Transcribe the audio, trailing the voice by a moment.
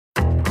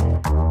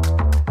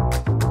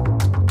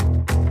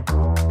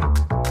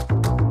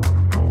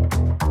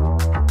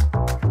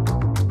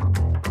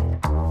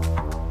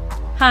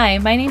Hi,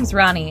 my name's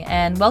Ronnie,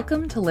 and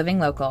welcome to Living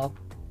Local.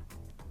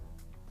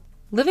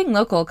 Living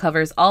Local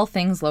covers all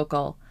things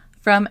local,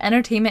 from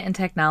entertainment and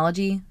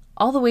technology,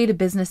 all the way to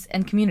business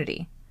and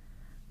community.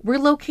 We're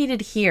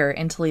located here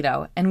in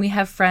Toledo, and we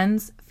have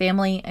friends,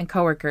 family, and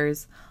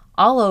coworkers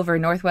all over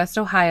Northwest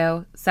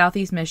Ohio,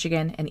 Southeast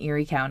Michigan, and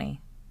Erie County.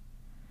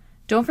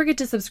 Don't forget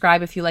to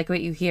subscribe if you like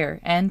what you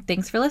hear, and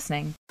thanks for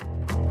listening.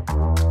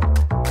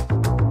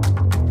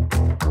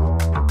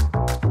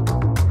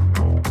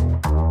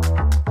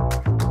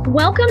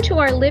 Welcome to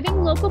our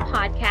Living Local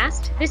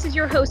podcast. This is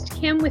your host,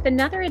 Kim, with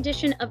another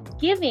edition of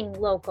Giving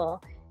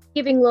Local.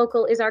 Giving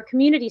Local is our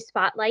community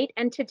spotlight,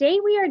 and today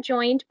we are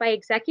joined by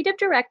Executive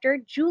Director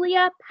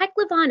Julia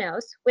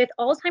Pechlivanos with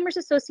Alzheimer's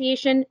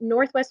Association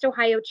Northwest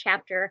Ohio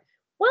chapter.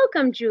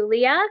 Welcome,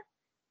 Julia.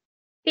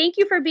 Thank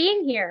you for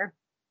being here.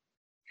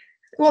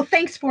 Well,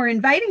 thanks for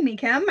inviting me,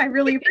 Kim. I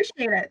really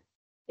appreciate it.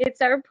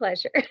 It's our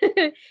pleasure.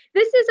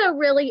 This is a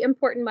really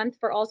important month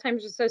for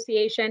Alzheimer's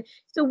Association,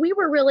 so we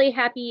were really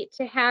happy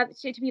to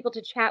be able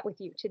to chat with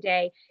you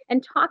today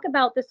and talk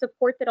about the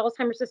support that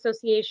Alzheimer's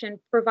Association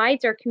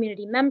provides our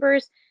community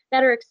members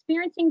that are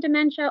experiencing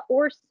dementia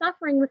or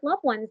suffering with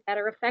loved ones that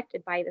are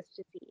affected by this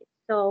disease.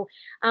 So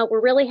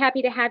we're really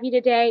happy to have you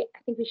today. I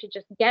think we should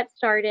just get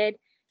started.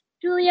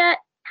 Julia,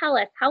 tell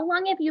us, how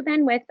long have you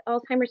been with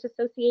Alzheimer's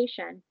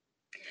Association?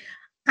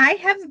 I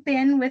have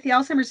been with the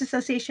Alzheimer's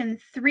Association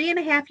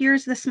 3.5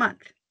 years this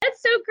month.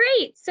 That's so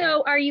great.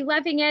 So are you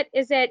loving it?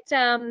 Is it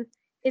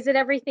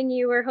everything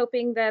you were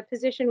hoping the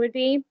position would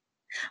be?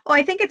 Well,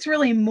 I think it's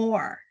really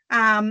more.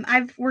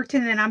 I've worked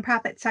in the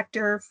nonprofit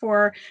sector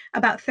for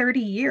about 30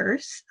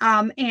 years,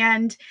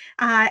 and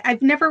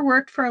I've never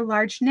worked for a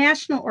large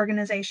national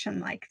organization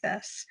like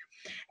this.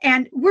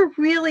 And we're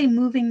really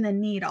moving the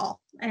needle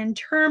in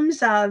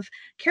terms of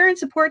care and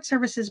support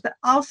services, but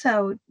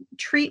also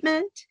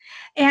treatment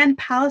and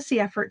policy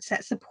efforts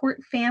that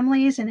support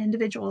families and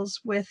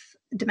individuals with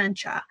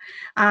dementia.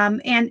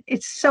 And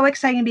it's so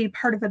exciting to be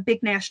part of a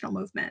big national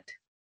movement.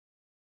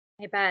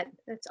 I bet.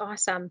 That's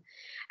awesome.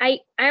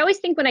 I always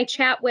think when I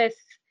chat with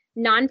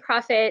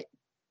nonprofit,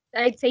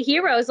 I'd say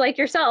heroes like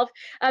yourself,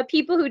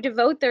 people who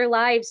devote their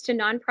lives to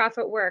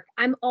nonprofit work,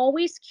 I'm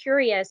always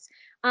curious,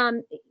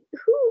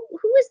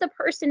 who is the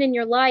person in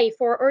your life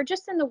or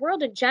just in the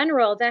world in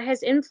general that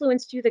has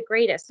influenced you the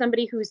greatest?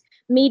 Somebody who's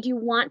made you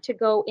want to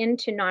go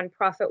into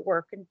nonprofit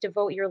work and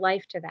devote your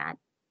life to that?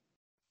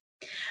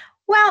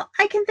 Well,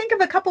 I can think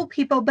of a couple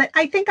people, but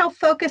I think I'll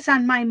focus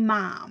on my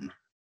mom.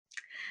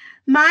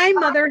 My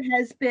mother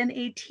has been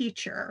a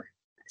teacher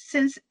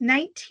since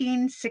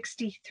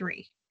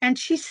 1963, and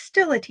she's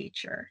still a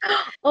teacher.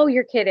 Oh,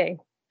 you're kidding.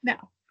 No.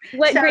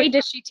 What grade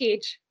does she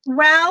teach?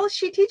 Well,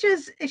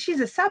 she's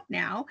a sub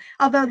now,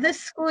 although this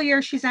school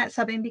year she's not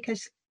subbing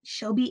because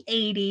she'll be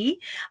 80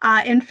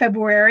 in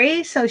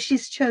February. So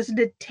she's chosen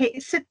to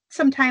sit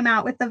some time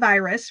out with the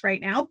virus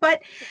right now.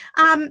 But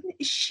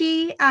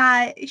she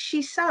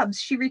subs.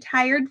 She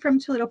retired from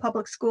Toledo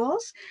Public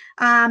Schools,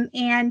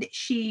 and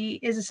she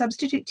is a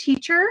substitute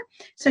teacher.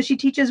 So she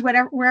teaches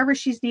wherever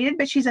she's needed.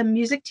 But she's a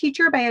music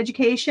teacher by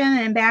education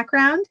and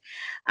background.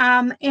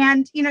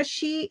 And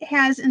she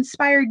has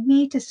inspired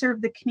me to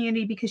serve the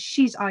community because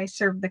she's always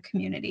served the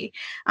community.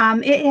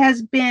 It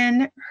has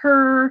been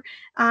her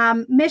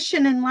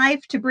mission in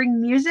life to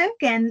bring music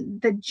and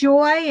the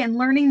joy and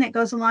learning that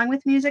goes along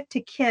with music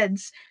to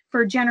kids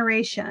for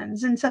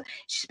generations. And so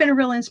she's been a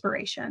real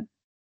inspiration.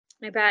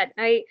 I bet.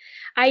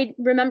 I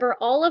remember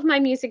all of my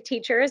music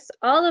teachers,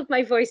 all of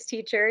my voice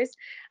teachers.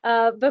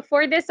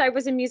 Before this, I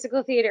was in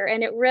musical theater,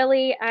 and it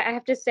really, I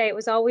have to say, it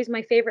was always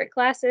my favorite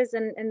classes,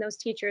 and those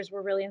teachers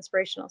were really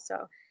inspirational.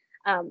 So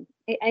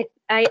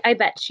I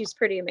bet she's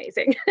pretty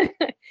amazing.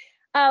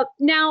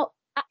 Now,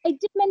 I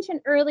did mention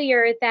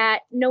earlier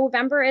that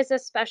November is a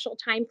special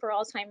time for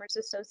Alzheimer's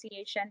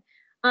Association.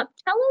 Tell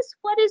us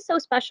what is so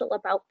special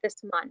about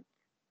this month?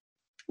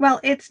 Well,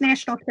 it's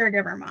National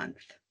Caregiver Month.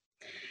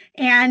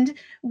 And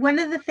one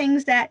of the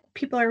things that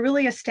people are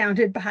really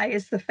astounded by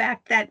is the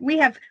fact that we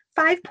have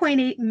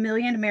 5.8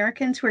 million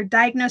Americans who are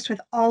diagnosed with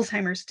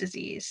Alzheimer's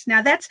disease.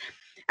 Now, that's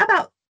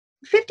about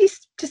 50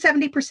 to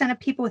 70% of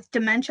people with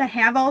dementia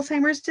have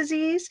Alzheimer's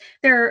disease.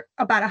 There are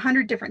about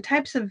 100 different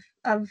types of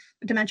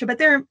dementia, but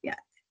there are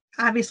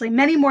obviously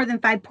many more than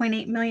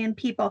 5.8 million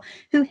people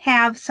who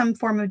have some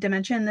form of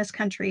dementia in this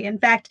country. In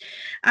fact,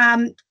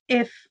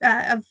 if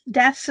of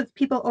deaths of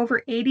people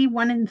over 80,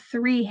 1 in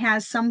 3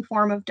 has some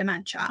form of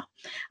dementia.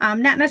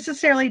 Not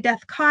necessarily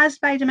death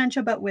caused by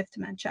dementia, but with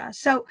dementia.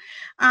 So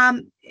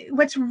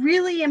what's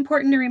really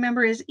important to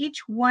remember is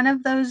each one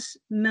of those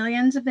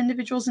millions of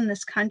individuals in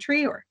this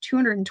country, or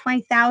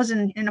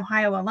 220,000 in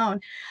Ohio alone,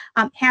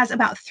 has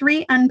about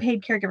 3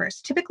 unpaid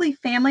caregivers, typically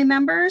family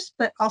members,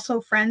 but also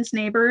friends,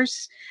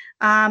 neighbors,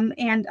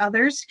 and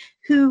others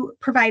who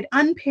provide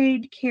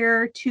unpaid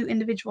care to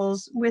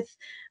individuals with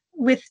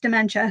with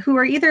dementia who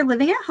are either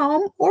living at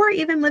home or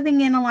even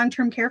living in a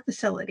long-term care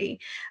facility.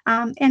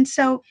 And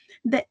so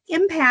the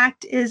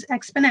impact is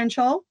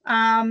exponential.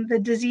 The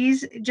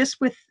disease,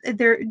 just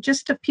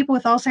of people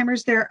with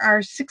Alzheimer's, there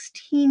are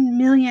 16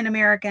 million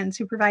Americans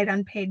who provide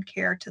unpaid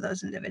care to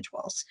those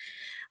individuals.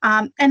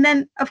 And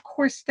then, of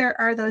course, there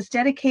are those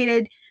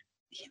dedicated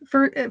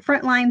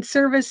frontline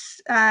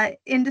service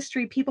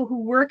industry people who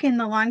work in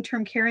the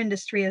long-term care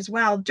industry as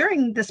well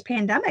during this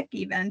pandemic,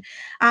 even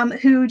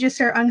who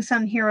just are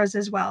unsung heroes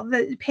as well.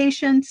 The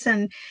patience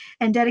and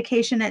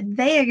dedication that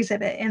they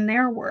exhibit in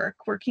their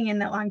work, working in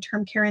the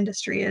long-term care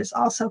industry, is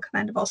also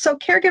commendable. So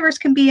caregivers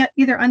can be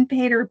either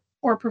unpaid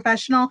or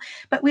professional,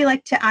 but we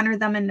like to honor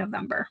them in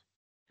November.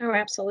 Oh,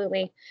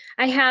 absolutely.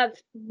 I have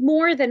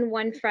more than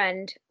one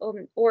friend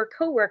or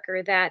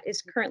coworker that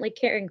is currently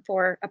caring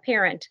for a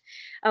parent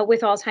with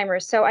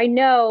Alzheimer's. So I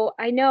know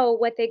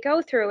what they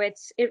go through.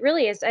 It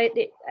really is.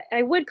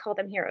 I would call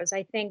them heroes.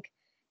 I think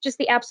just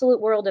the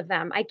absolute world of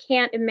them. I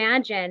can't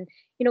imagine.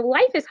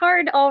 Life is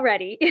hard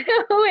already,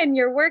 and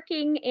you're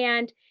working,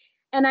 and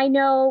I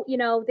know,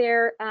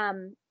 they're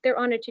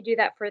honored to do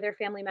that for their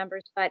family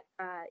members, but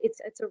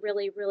it's a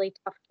really, really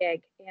tough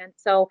gig, and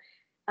so.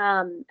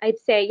 I'd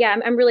say, yeah,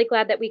 I'm really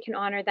glad that we can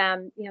honor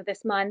them,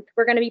 this month.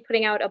 We're going to be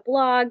putting out a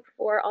blog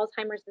for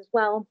Alzheimer's as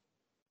well,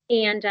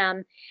 and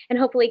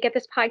hopefully get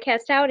this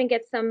podcast out and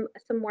get some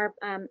more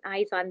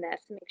eyes on this,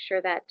 and make sure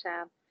that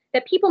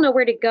that people know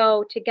where to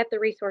go to get the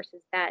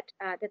resources that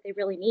they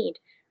really need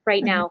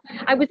right now.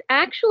 I was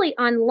actually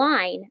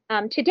online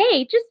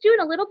today, just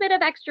doing a little bit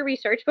of extra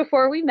research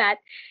before we met,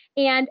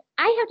 and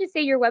I have to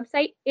say your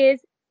website is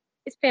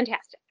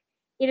fantastic.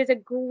 It is a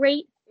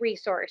great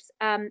resource.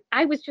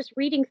 I was just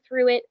reading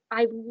through it.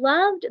 I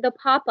loved the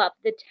pop-up,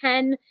 the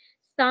 10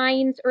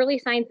 early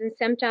signs and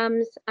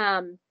symptoms.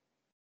 And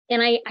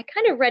I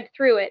kind of read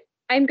through it.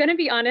 I'm going to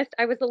be honest,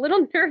 I was a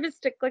little nervous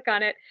to click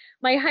on it.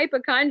 My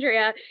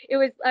hypochondria,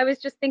 I was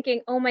just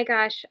thinking, oh my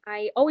gosh,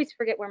 I always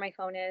forget where my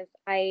phone is.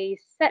 I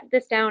set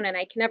this down and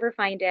I can never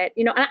find it.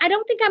 And I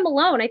don't think I'm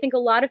alone. I think a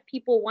lot of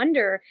people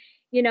wonder,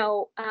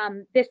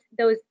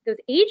 those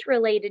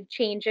age-related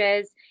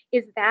changes,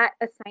 is that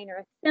a sign or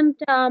a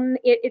symptom?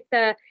 It's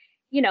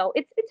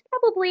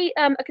probably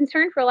a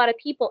concern for a lot of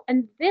people.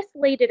 And this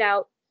laid it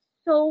out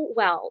so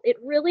well. It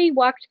really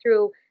walked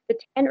through the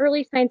 10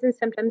 early signs and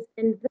symptoms,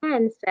 and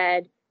then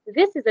said,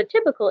 this is a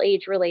typical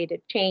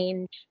age-related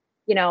change,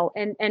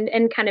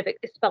 and kind of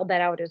spelled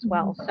that out as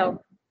well.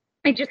 So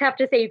I just have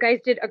to say, you guys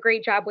did a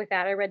great job with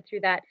that. I read through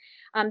that.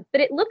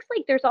 But it looks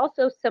like there's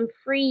also some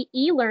free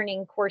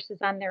e-learning courses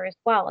on there as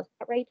well. Is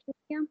that right,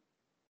 Cynthia?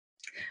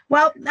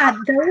 Well,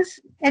 those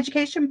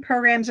education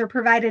programs are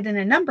provided in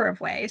a number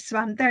of ways.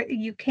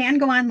 You can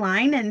go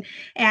online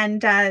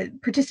and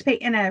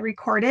participate in a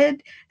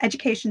recorded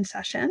education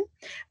session.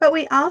 But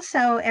we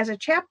also, as a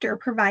chapter,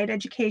 provide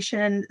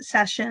education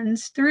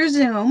sessions through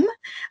Zoom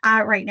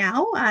right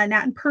now,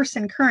 not in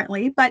person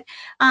currently. But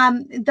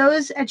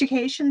those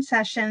education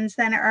sessions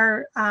then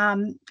are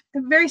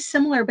very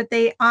similar, but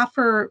they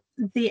offer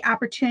the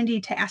opportunity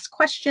to ask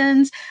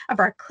questions of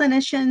our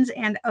clinicians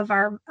and of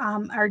our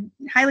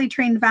highly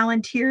trained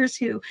volunteers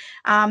who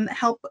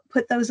help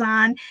put those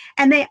on.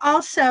 And they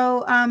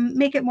also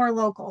make it more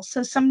local.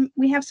 So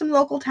we have some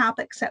local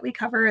topics that we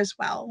cover as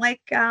well,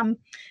 like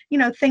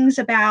things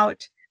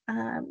about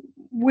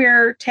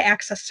where to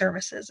access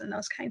services and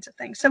those kinds of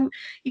things. So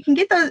you can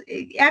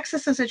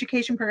access those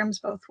education programs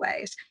both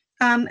ways.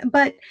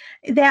 But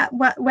that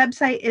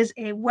website is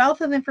a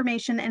wealth of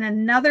information. And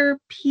another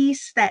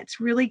piece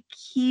that's really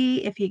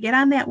key, if you get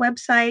on that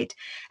website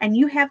and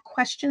you have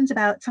questions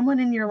about someone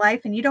in your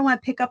life and you don't want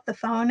to pick up the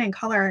phone and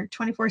call our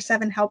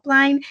 24/7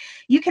 helpline,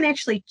 you can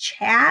actually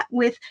chat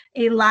with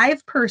a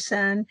live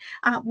person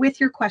with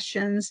your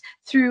questions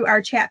through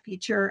our chat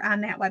feature on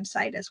that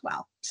website as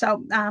well.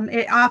 So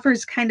it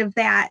offers kind of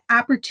that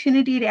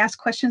opportunity to ask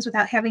questions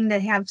without having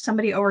to have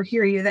somebody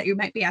overhear you that you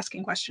might be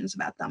asking questions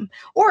about them,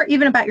 or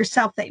even about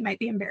yourself that you might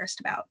be embarrassed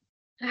about.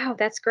 Oh,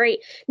 that's great.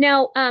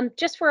 Now,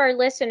 just for our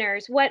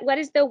listeners, what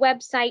is the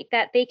website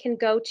that they can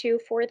go to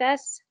for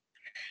this?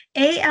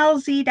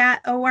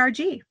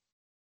 alz.org.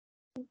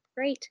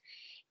 Great.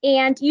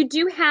 And you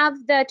do have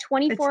the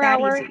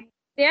 24-hour.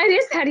 Yeah, it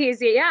is that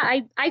easy. Yeah,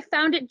 I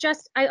found it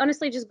I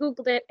honestly just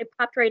Googled it. It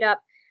popped right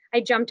up. I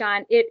jumped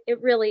on it.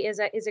 It really is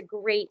a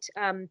great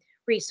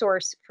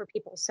resource for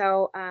people.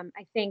 So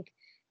I think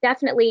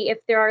definitely, if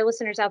there are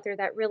listeners out there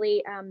that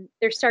really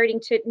they're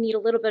starting to need a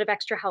little bit of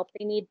extra help,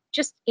 they need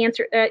just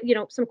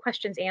some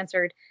questions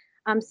answered.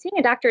 Seeing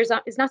a doctor is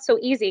not so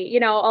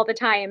easy, all the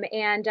time.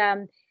 And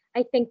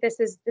I think this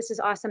is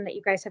awesome that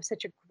you guys have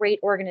such a great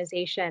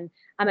organization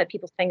at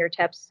people's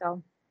fingertips.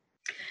 So.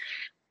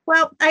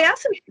 Well, I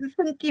also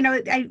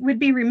think, I would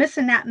be remiss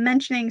in not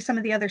mentioning some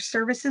of the other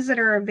services that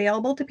are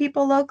available to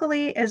people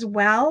locally as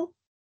well.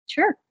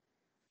 Sure.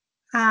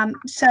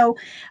 So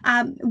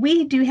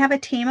we do have a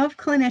team of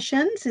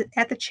clinicians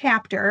at the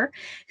chapter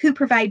who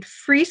provide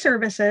free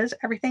services.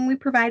 Everything we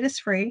provide is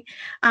free,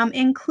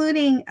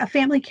 including a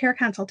family care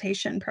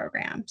consultation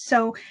program.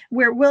 So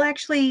where we'll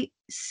actually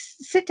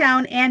sit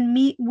down and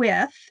meet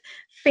with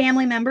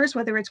family members,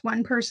 whether it's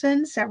one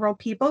person, several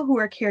people who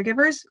are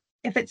caregivers.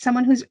 If it's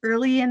someone who's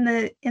early in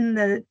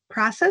the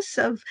process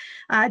of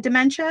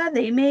dementia,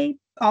 they may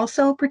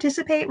also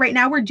participate. Right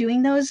now, we're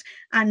doing those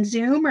on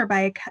Zoom or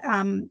by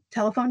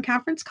telephone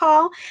conference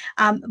call,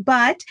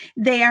 but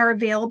they are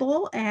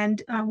available,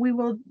 and we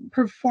will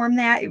perform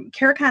that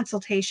care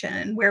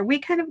consultation where we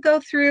kind of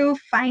go through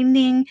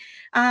finding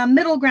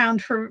middle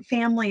ground for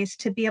families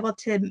to be able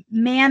to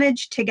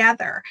manage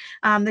together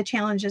the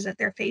challenges that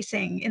they're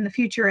facing in the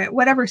future at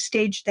whatever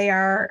stage they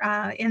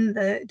are in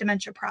the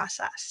dementia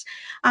process.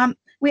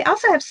 We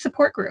also have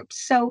support groups.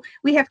 So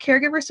we have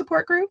caregiver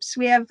support groups.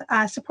 We have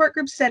support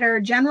groups that are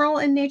general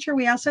in nature.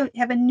 We also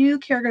have a new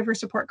caregiver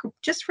support group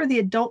just for the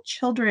adult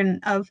children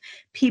of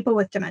people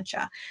with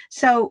dementia.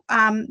 So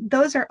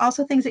those are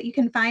also things that you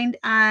can find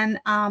on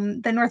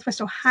the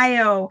Northwest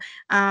Ohio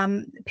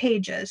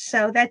pages.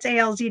 So that's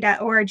alz.org/NW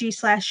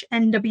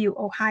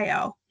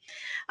Ohio.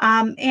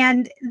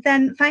 And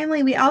then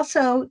finally, we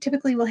also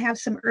typically will have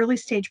some early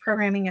stage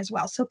programming as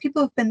well. So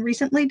people who've been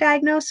recently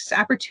diagnosed, it's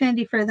an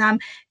opportunity for them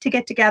to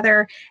get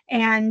together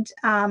and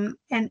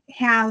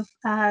have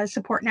a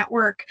support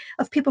network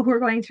of people who are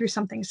going through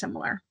something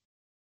similar.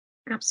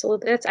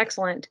 Absolutely. That's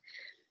excellent.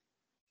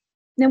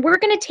 Now we're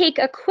going to take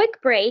a quick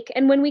break,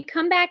 and when we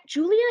come back,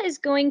 Julia is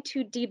going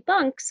to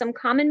debunk some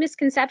common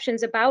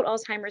misconceptions about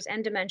Alzheimer's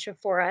and dementia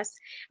for us.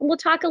 And we'll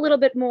talk a little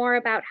bit more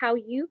about how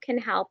you can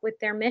help with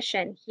their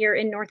mission here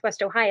in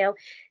Northwest Ohio.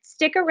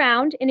 Stick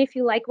around, and if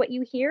you like what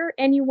you hear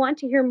and you want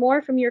to hear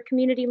more from your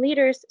community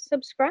leaders,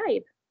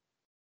 subscribe.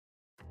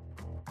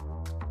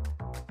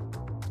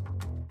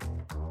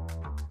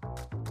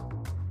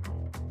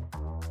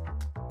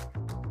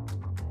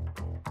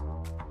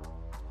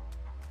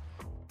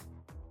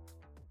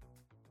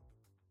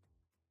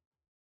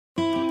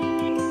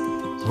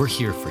 We're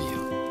here for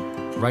you,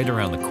 right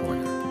around the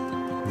corner,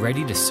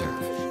 ready to serve,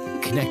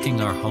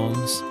 connecting our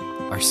homes,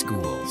 our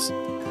schools,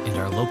 and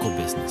our local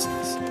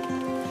businesses.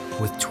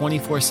 With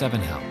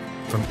 24/7 help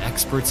from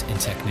experts and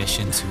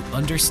technicians who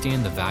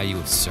understand the value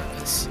of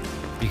service,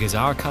 because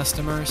our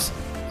customers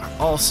are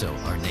also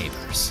our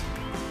neighbors.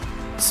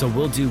 So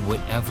we'll do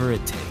whatever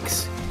it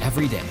takes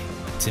every day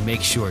to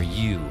make sure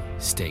you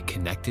stay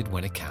connected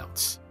when it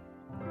counts.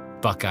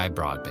 Buckeye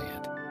Broadband.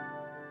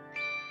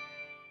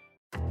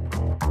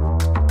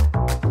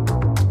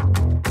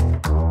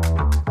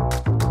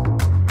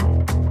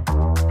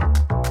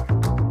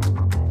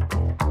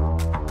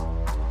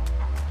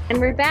 And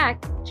we're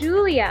back.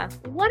 Julia,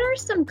 what are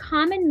some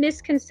common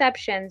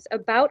misconceptions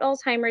about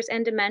Alzheimer's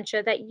and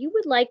dementia that you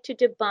would like to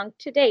debunk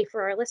today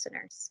for our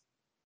listeners?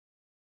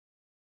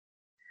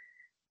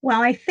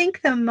 Well, I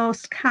think the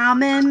most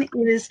common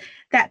is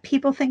that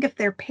people think if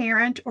their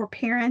parent or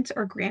parents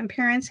or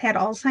grandparents had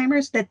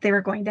Alzheimer's, that they were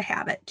going to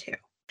have it too.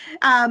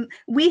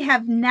 We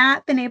have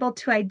not been able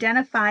to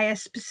identify a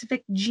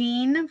specific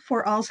gene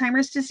for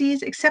Alzheimer's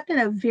disease, except in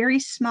a very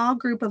small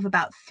group of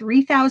about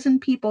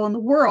 3,000 people in the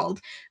world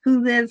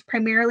who live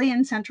primarily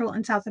in Central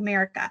and South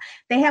America.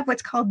 They have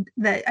what's called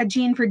a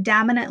gene for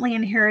dominantly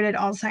inherited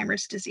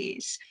Alzheimer's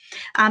disease.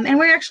 And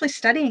we're actually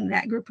studying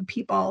that group of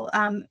people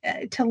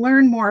to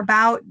learn more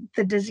about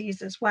the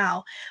disease as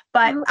well.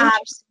 But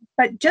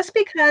just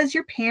because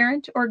your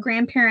parent or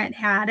grandparent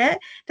had it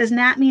does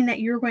not mean that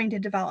you're going to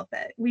develop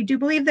it. We do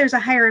believe there's a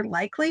higher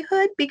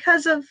likelihood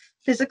because of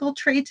physical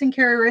traits and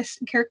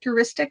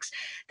characteristics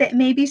that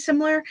may be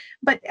similar,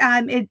 but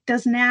it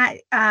does not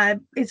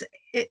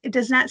it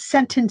does not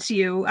sentence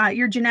you.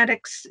 Your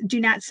genetics do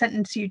not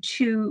sentence you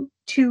to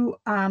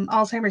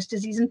Alzheimer's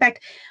disease. In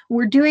fact,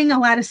 we're doing a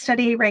lot of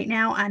study right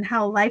now on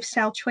how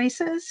lifestyle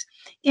choices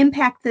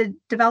impact the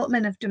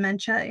development of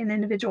dementia in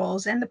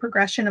individuals and the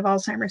progression of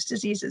Alzheimer's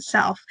disease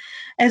itself,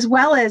 as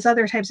well as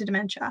other types of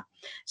dementia.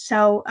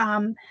 So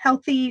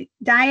healthy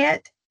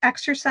diet,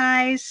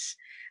 exercise,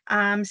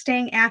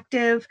 staying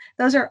active,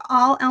 those are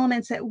all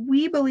elements that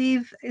we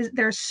believe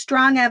there's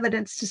strong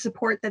evidence to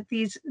support that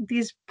these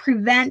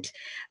prevent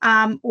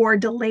or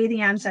delay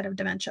the onset of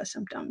dementia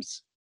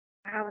symptoms.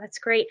 Wow, that's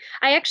great.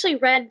 I actually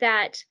read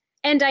that,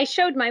 and I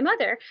showed my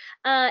mother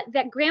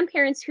that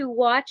grandparents who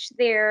watch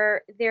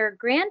their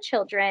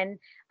grandchildren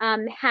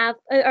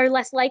are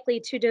less likely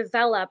to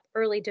develop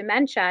early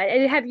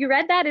dementia. Have you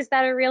read that? Is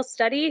that a real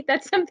study?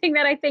 That's something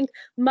that I think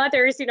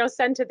mothers,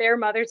 send to their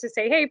mothers to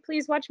say, "Hey,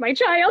 please watch my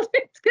child.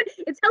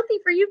 It's healthy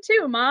for you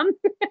too, Mom."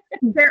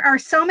 There are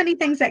so many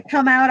things that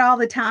come out all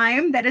the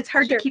time that it's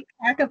hard to keep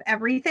track of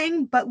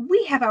everything, but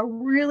we have a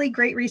really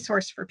great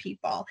resource for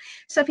people.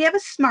 So if you have a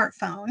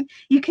smartphone,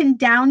 you can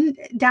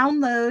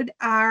download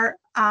our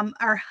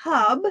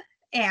hub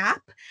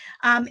app,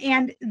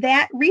 and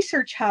that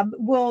research hub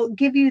will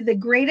give you the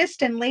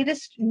greatest and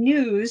latest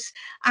news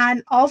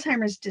on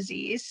Alzheimer's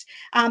disease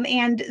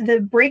and the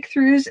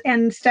breakthroughs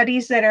and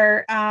studies that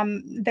are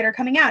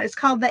coming out. It's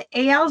called the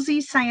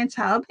ALZ Science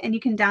Hub, and you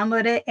can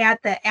download it at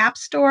the App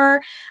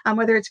Store,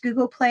 whether it's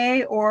Google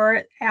Play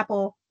or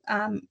Apple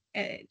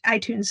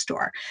iTunes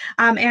store.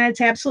 And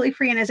it's absolutely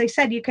free. And as I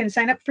said, you can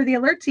sign up for the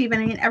alerts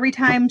even. And every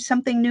time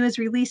something new is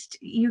released,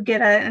 you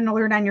get an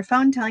alert on your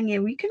phone telling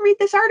you can read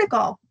this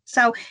article.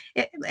 So,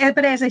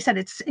 but as I said,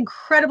 it's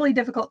incredibly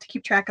difficult to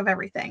keep track of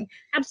everything.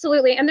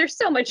 Absolutely. And there's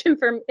so much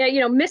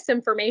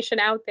misinformation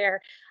out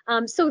there.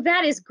 So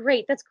that is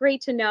great. That's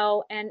great to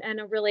know, and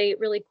a really,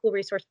 really cool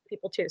resource for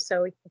people too.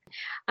 So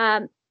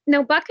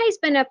now Buckeye's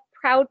been a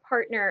proud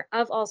partner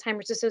of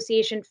Alzheimer's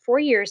Association for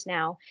years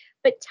now.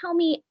 But tell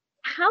me,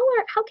 how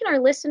can our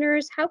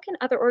listeners, how can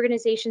other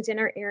organizations in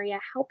our area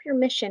help your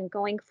mission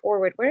going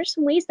forward? What are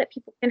some ways that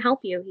people can help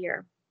you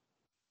here?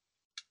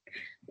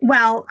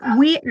 Well,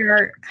 we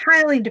are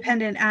highly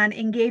dependent on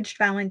engaged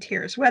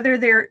volunteers, whether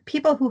they're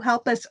people who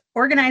help us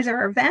organize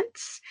our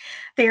events,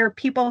 they're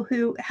people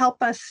who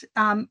help us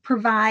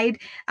provide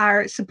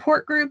our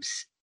support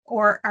groups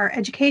or our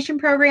education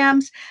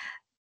programs.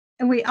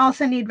 And we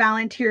also need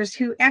volunteers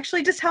who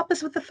actually just help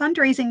us with the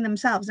fundraising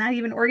themselves, not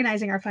even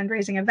organizing our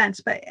fundraising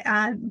events, but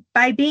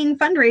by being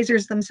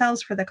fundraisers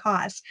themselves for the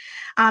cause.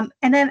 And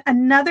then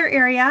another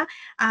area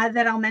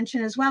that I'll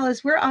mention as well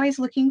is we're always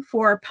looking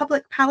for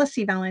public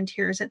policy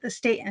volunteers at the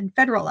state and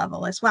federal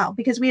level as well,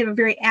 because we have a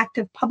very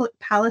active public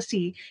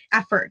policy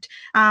effort,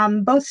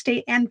 both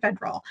state and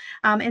federal.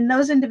 And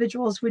those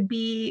individuals would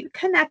be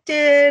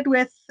connected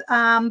with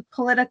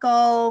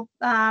political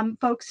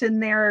folks in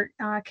their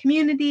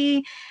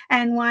community,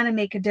 and want to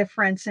make a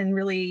difference in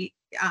really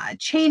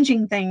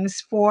changing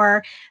things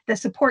for the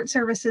support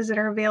services that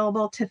are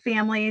available to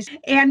families,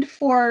 and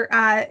for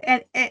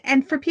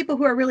people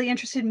who are really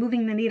interested in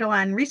moving the needle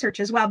on research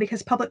as well,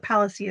 because public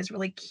policy is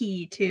really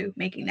key to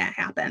making that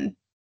happen.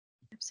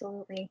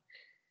 Absolutely.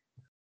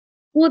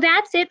 Well,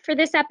 that's it for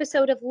this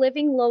episode of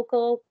Living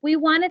Local. We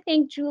want to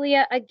thank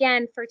Julia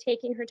again for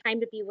taking her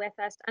time to be with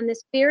us on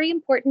this very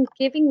important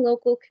Giving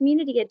Local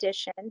Community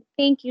Edition.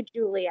 Thank you,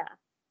 Julia.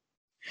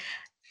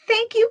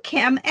 Thank you,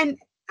 Kim. And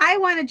I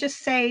want to just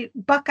say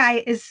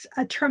Buckeye is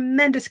a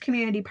tremendous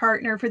community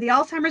partner for the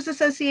Alzheimer's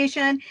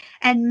Association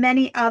and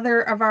many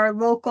other of our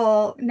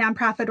local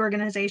nonprofit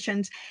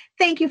organizations.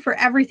 Thank you for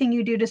everything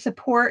you do to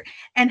support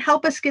and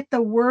help us get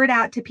the word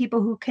out to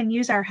people who can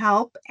use our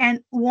help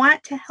and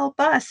want to help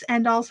us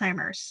end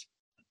Alzheimer's.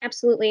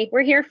 Absolutely.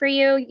 We're here for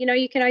you.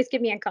 You can always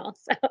give me a call.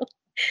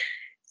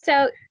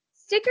 So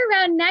stick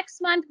around.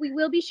 Next month. We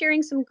will be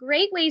sharing some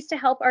great ways to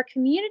help our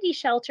community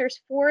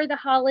shelters for the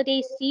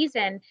holiday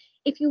season.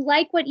 If you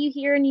like what you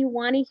hear and you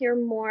want to hear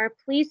more,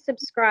 please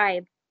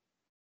subscribe.